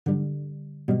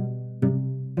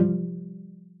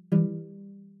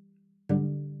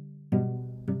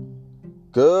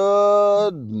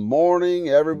Good morning,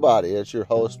 everybody. It's your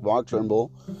host, Mark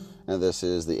Trimble, and this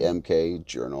is the MK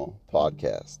Journal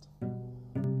Podcast.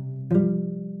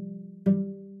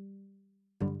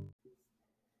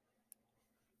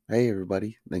 Hey,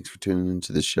 everybody. Thanks for tuning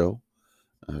into the show.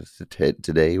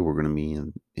 Today, we're going to be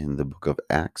in the book of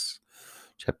Acts,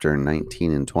 chapter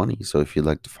 19 and 20. So if you'd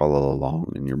like to follow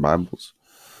along in your Bibles,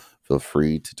 feel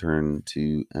free to turn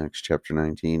to Acts chapter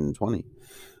 19 and 20.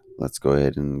 Let's go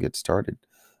ahead and get started.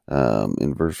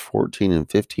 In verse 14 and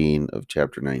 15 of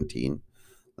chapter 19,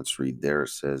 let's read there. It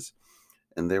says,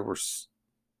 And there were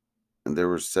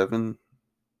seven.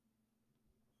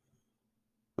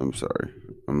 I'm sorry.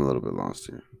 I'm a little bit lost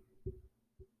here.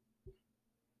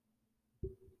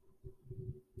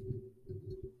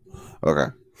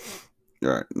 Okay. All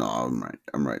right. No, I'm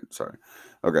right. Sorry.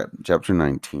 Okay. Chapter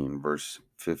 19, verse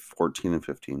 14 and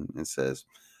 15. It says,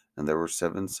 And there were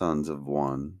seven sons of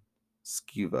one,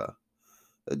 Sceva,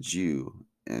 a Jew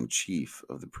and chief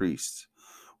of the priests,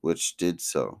 which did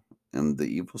so. And the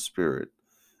evil spirit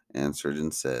answered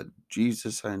and said,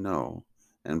 Jesus I know,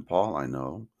 and Paul I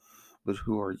know, but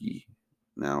who are ye?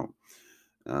 Now,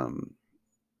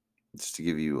 just to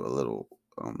give you a little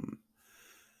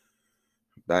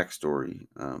backstory,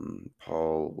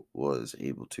 Paul was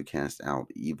able to cast out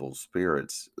evil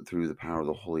spirits through the power of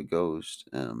the Holy Ghost,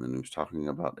 and he was talking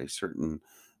about a certain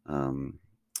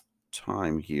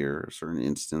time here, a certain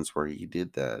instance where he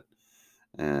did that.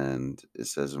 And it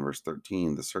says in verse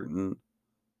 13,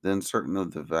 then certain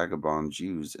of the vagabond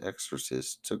Jews,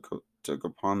 exorcists, took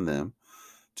upon them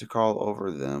to call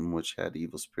over them which had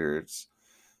evil spirits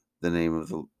the name of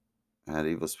the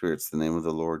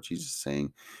Lord Jesus,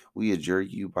 saying, We adjure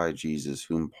you by Jesus,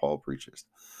 whom Paul preacheth.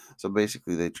 So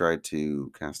basically, they tried to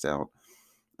cast out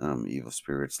evil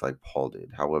spirits like Paul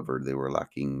did. However, they were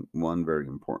lacking one very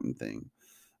important thing: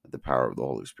 the power of the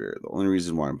Holy Spirit. The only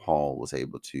reason why Paul was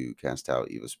able to cast out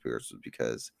evil spirits was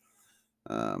because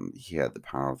he had the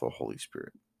power of the Holy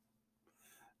Spirit.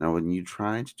 Now, when you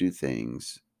try to do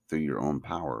things through your own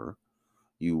power,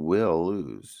 you will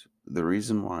lose. The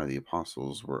reason why the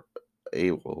apostles were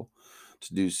able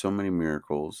to do so many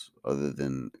miracles other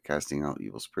than casting out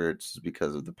evil spirits is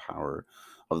because of the power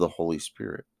of the Holy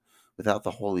Spirit. Without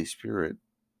the Holy Spirit's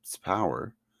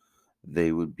power,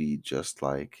 they would be just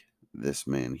like this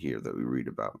man here that we read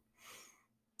about.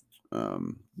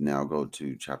 Now go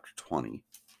to chapter 20,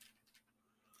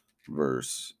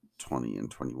 verse 20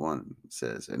 and 21. It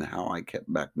says, And how I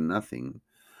kept back nothing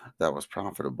that was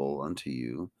profitable unto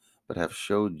you, but have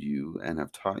showed you and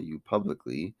have taught you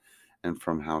publicly and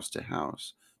from house to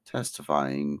house,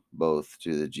 testifying both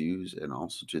to the Jews and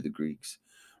also to the Greeks,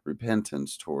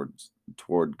 repentance toward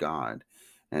God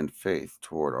and faith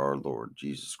toward our Lord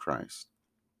Jesus Christ.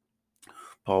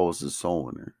 Paul was a soul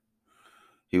winner.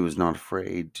 He was not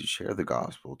afraid to share the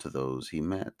gospel to those he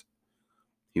met.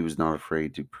 He was not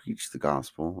afraid to preach the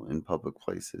gospel in public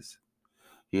places.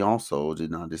 He also did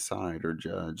not decide or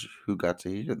judge who got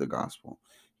to hear the gospel.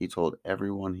 He told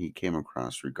everyone he came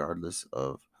across, regardless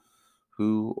of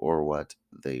who or what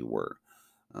they were.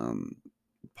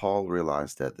 Paul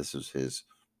realized that this was his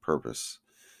purpose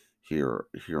here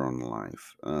on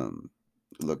life.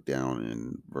 Look down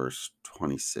in verse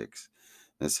 26.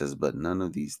 It says, But none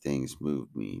of these things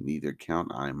move me, neither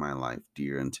count I my life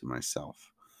dear unto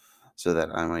myself, so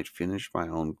that I might finish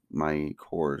my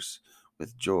course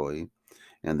with joy,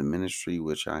 and the ministry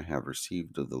which I have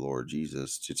received of the Lord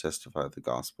Jesus, to testify the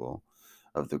gospel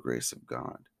of the grace of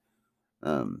God.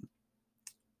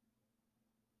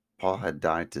 Paul had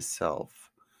died to self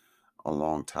a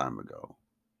long time ago.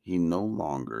 He no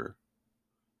longer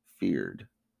feared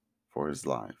for his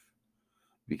life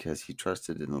because he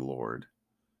trusted in the Lord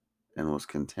and was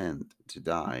content to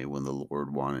die when the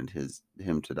Lord wanted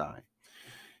him to die.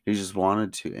 He just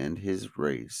wanted to end his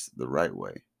race the right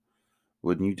way.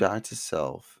 When you die to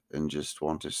self and just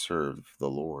want to serve the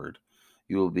Lord,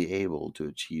 you will be able to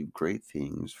achieve great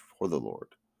things for the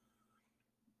Lord.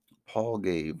 Paul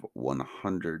gave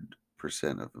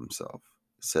 100% of himself.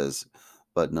 It says,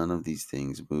 But none of these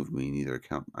things move me, neither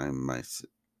count I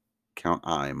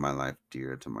my life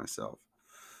dear to myself.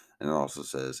 And it also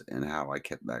says, And how I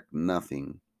kept back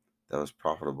nothing that was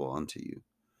profitable unto you.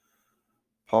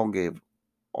 Paul gave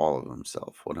all of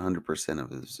himself, 100%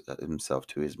 of himself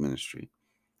to his ministry,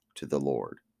 to the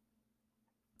Lord.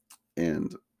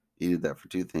 And he did that for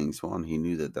two things. One, he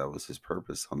knew that was his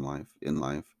purpose in life.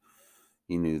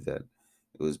 He knew that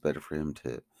it was better for him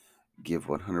to give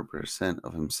 100%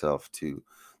 of himself to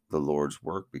the Lord's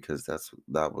work, because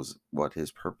that was what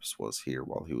his purpose was here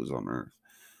while he was on earth.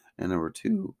 And number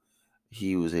two,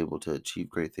 he was able to achieve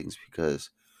great things because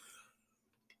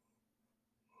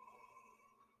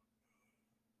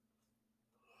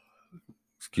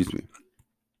excuse me,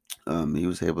 he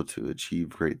was able to achieve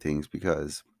great things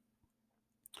because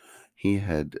he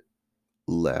had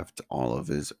left all of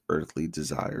his earthly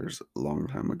desires a long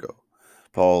time ago.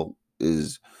 Paul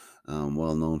is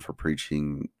well known for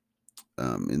preaching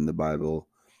in the Bible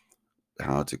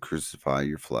how to crucify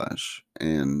your flesh.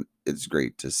 And it's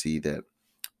great to see that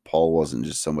Paul wasn't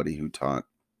just somebody who taught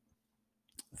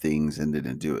things and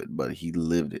didn't do it, but he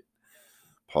lived it.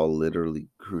 Paul literally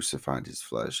crucified his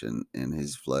flesh, and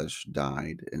his flesh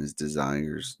died and his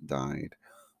desires died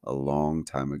a long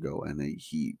time ago. And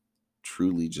he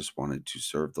truly just wanted to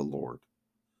serve the Lord.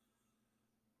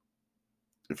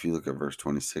 If you look at verse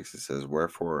 26, it says,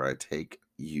 "Wherefore I take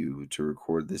you to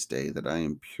record this day that I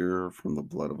am pure from the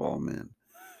blood of all men."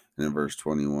 And in verse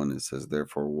 21, it says,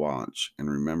 "Therefore watch and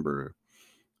remember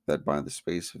that by the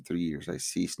space of 3 years I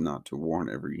cease not to warn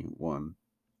every one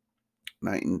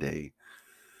night and day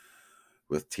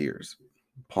with tears."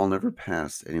 Paul never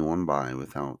passed anyone by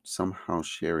without somehow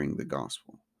sharing the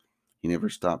gospel. He never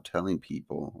stopped telling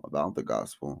people about the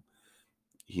gospel.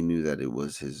 He knew that it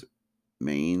was his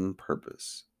main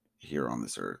purpose here on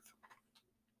this earth.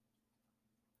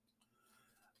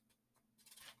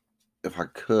 If I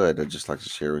could, I'd just like to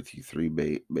share with you three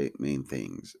main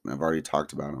things. And I've already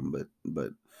talked about them,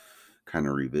 but kind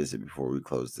of revisit before we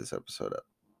close this episode up.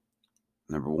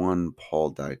 Number one,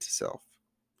 Paul died to self.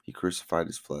 He crucified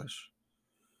his flesh.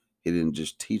 He didn't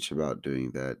just teach about doing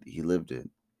that, he lived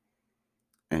it.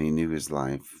 And he knew his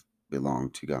life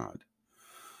belonged to God.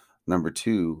 Number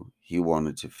two, he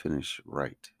wanted to finish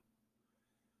right.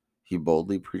 He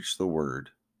boldly preached the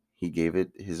word. He gave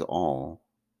it his all,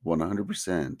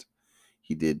 100%.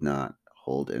 He did not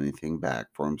hold anything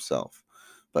back for himself,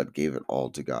 but gave it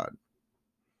all to God.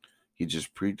 He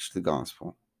just preached the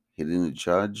gospel. He didn't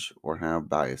judge or have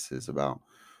biases about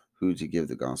who to give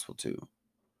the gospel to.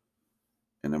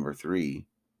 And number three,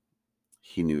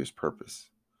 he knew his purpose.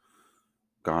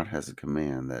 God has a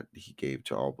command that he gave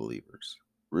to all believers.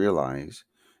 Realize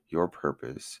your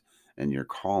purpose and your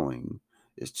calling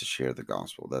is to share the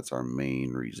gospel. That's our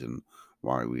main reason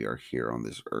why we are here on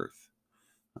this earth.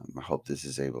 I hope this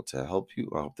is able to help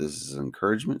you. I hope this is an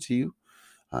encouragement to you.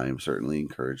 I am certainly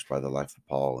encouraged by the life of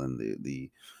Paul and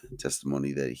the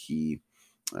testimony that he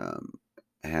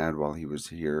had while he was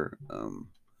here, and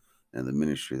the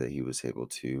ministry that he was able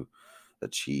to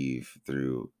achieve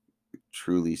through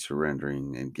truly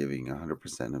surrendering and giving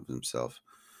 100% of himself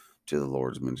to the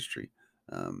Lord's ministry.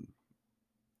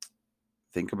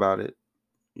 Think about it,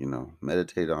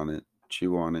 meditate on it,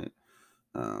 chew on it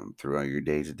throughout your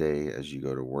day to day as you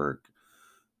go to work.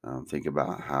 Think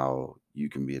about how you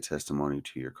can be a testimony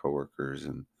to your coworkers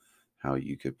and how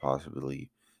you could possibly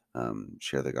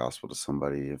share the gospel to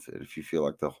somebody. If you feel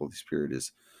like the Holy Spirit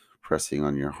is pressing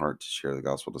on your heart to share the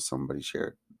gospel to somebody, share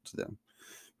it to them,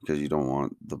 because you don't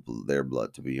want their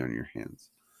blood to be on your hands.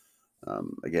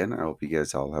 Again, I hope you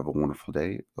guys all have a wonderful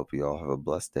day. Hope you all have a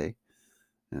blessed day.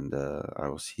 And I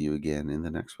will see you again in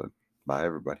the next one. Bye,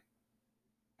 everybody.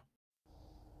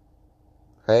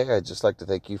 Hey, I'd just like to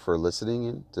thank you for listening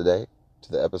in today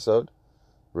to the episode.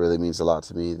 It really means a lot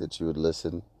to me that you would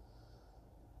listen.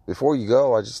 Before you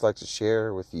go, I'd just like to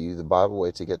share with you the Bible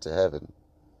way to get to heaven.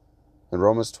 In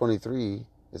Romans 23,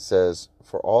 it says,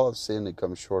 "For all have sinned and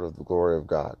come short of the glory of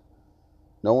God."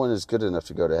 No one is good enough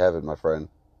to go to heaven, my friend.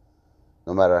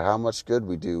 No matter how much good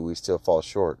we do, we still fall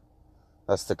short.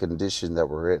 That's the condition that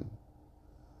we're in.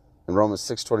 In Romans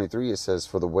 6:23, it says,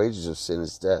 "For the wages of sin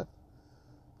is death.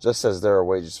 Just as there are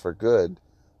wages for good,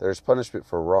 there is punishment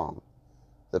for wrong.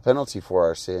 The penalty for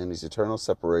our sin is eternal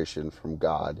separation from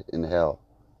God in hell."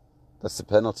 That's the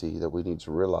penalty that we need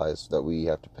to realize that we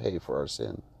have to pay for our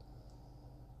sin.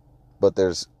 But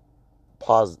there's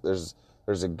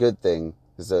a good thing,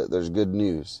 there's good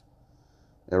news.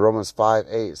 In Romans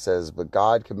 5:8 it says, "But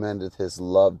God commendeth his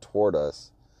love toward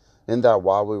us, in that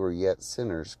while we were yet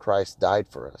sinners, Christ died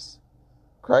for us."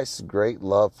 Christ's great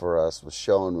love for us was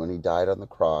shown when he died on the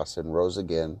cross and rose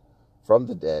again from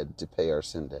the dead to pay our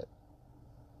sin debt.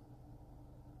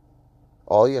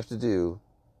 All you have to do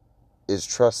is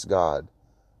trust God.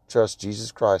 Trust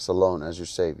Jesus Christ alone as your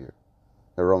Savior.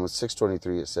 In Romans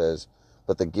 6:23 it says,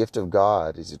 "But the gift of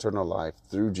God is eternal life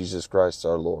through Jesus Christ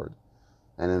our Lord."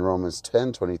 And in Romans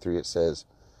 10:23 it says,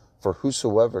 "For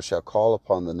whosoever shall call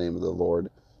upon the name of the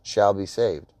Lord shall be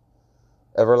saved."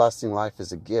 Everlasting life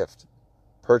is a gift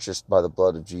purchased by the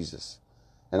blood of Jesus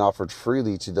and offered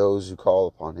freely to those who call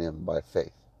upon him by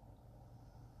faith.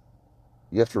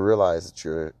 You have to realize that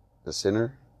you're a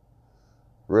sinner,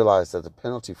 realize that the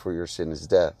penalty for your sin is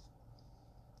death,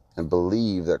 and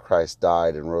believe that Christ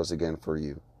died and rose again for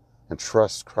you, and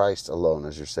trust Christ alone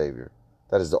as your Savior.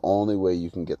 That is the only way you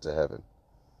can get to heaven.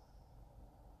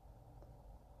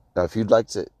 Now, if you'd like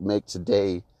to make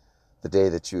today the day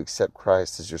that you accept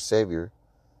Christ as your Savior,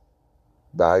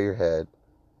 bow your head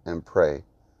and pray.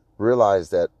 Realize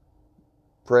that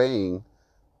praying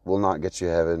will not get you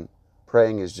to heaven.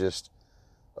 Praying is just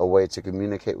a way to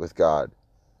communicate with God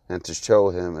and to show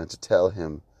Him and to tell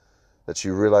Him that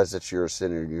you realize that you're a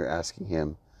sinner and you're asking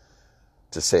Him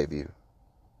to save you.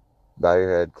 Bow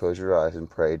your head, close your eyes, and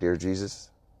pray. Dear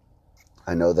Jesus,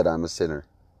 I know that I'm a sinner.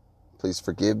 Please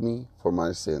forgive me for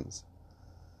my sins.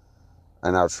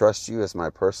 I now trust you as my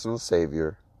personal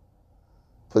Savior.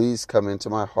 Please come into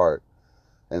my heart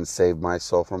and save my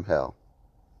soul from hell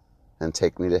and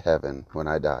take me to heaven when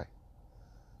I die.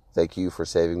 Thank you for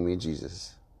saving me,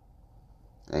 Jesus.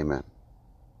 Amen.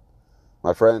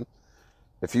 My friend,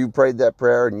 if you prayed that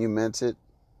prayer and you meant it,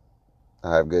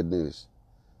 I have good news.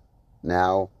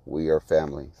 Now we are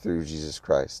family through Jesus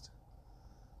Christ.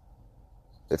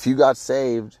 If you got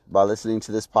saved by listening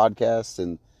to this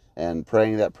podcast and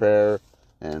praying that prayer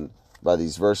and by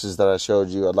these verses that I showed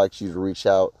you, I'd like you to reach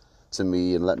out to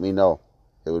me and let me know.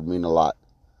 It would mean a lot.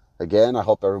 Again, I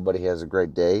hope everybody has a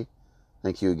great day.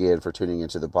 Thank you again for tuning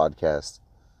into the podcast.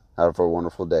 Have a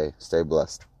wonderful day. Stay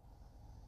blessed.